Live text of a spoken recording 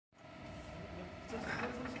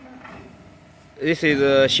This is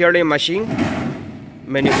a shearing machine,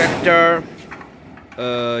 manufactured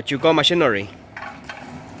JUGAO machinery.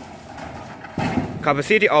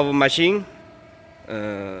 Capacity of machine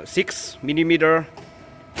 6 millimeter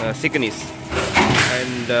thickness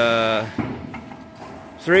and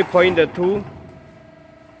 3.2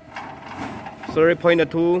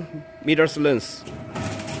 meters length.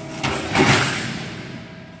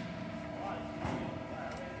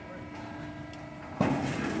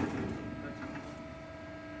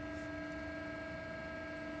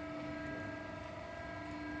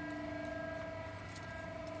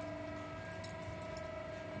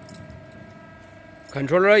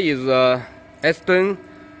 Controller is Aston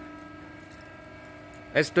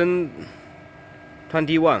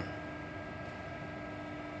 21.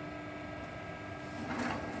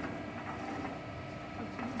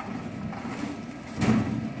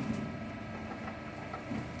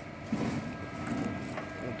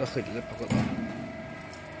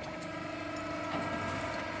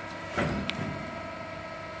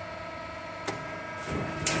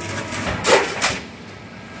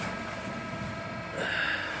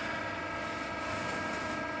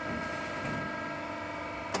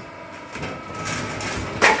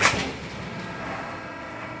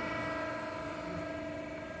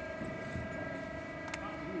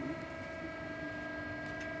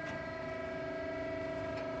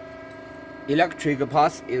 Electric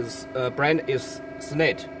parts is brand is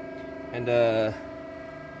Snake, and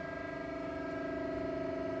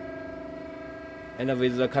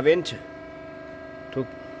with the current to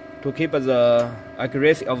keep the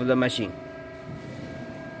accuracy of the machine.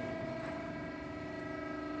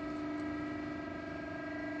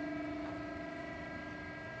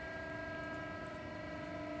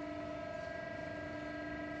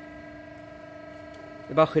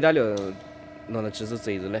你把黑大料弄到几只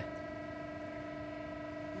贼子嘞？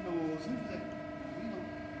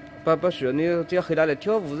不是，你只要黑大料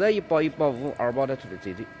挑5热1包1包5 2包的出来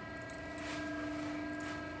贼贼。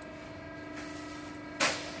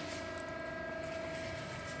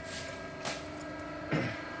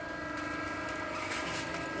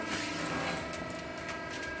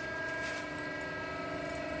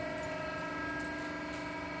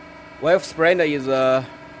Valve spring is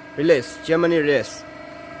release, Germany release,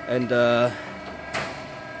 and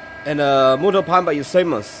motor pump is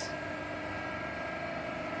Siemens.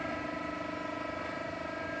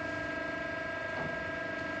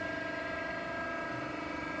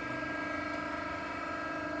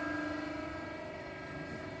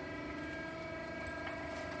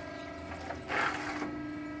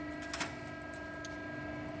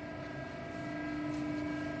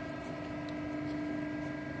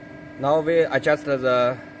 Now we adjust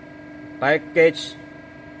the back gauge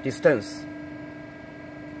distance.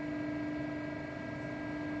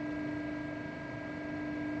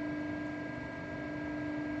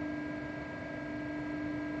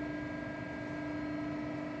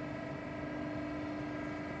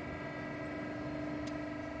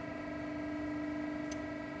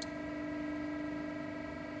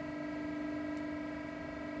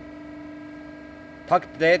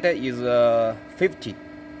 Target data is 50.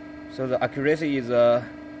 So the accuracy is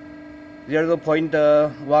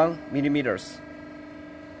 0.1 millimeters.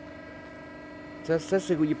这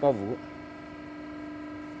是个150，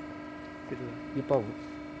这个150。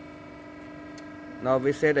Now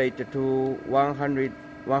we set it to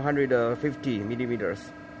 150 millimeters.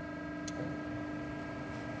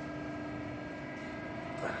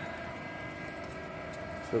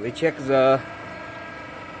 So we check the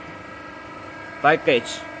back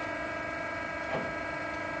gauge.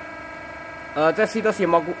 再试到线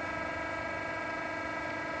毛骨。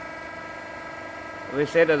We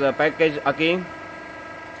set the back gauge again,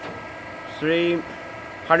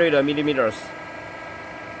 300 millimeters.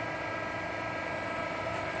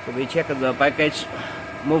 So we check the back gauge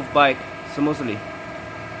move back smoothly.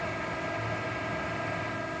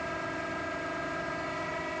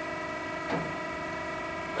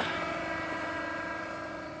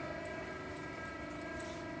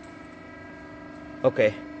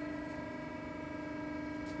 Okay.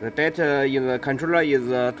 The data in the controller is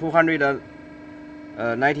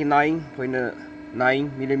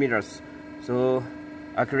 299.9 millimeters. So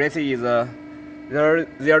accuracy is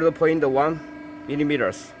 0.1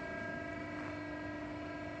 millimeters.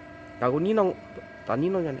 打你弄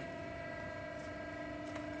下来。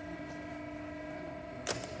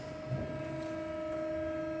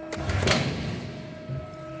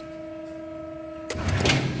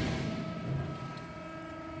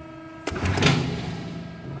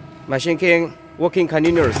Machine can working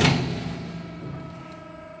continuously.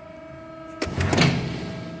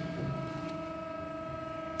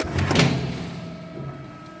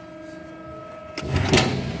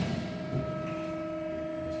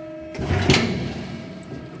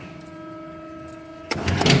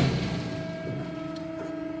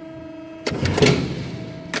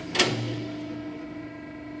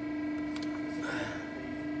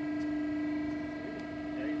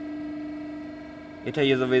 It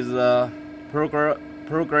is with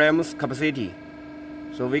program's capacity,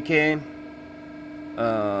 so we can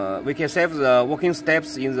save the working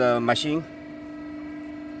steps in the machine.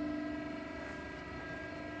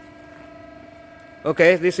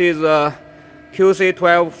 Okay, this is a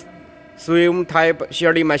QC12 swim type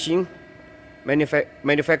shearing machine,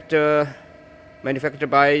 manufactured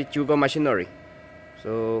by JUGAO machinery.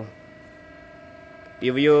 So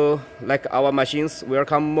if you like our machines,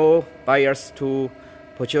 welcome more buyers to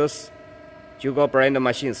purchase JUGAO brand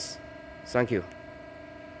machines. Thank you.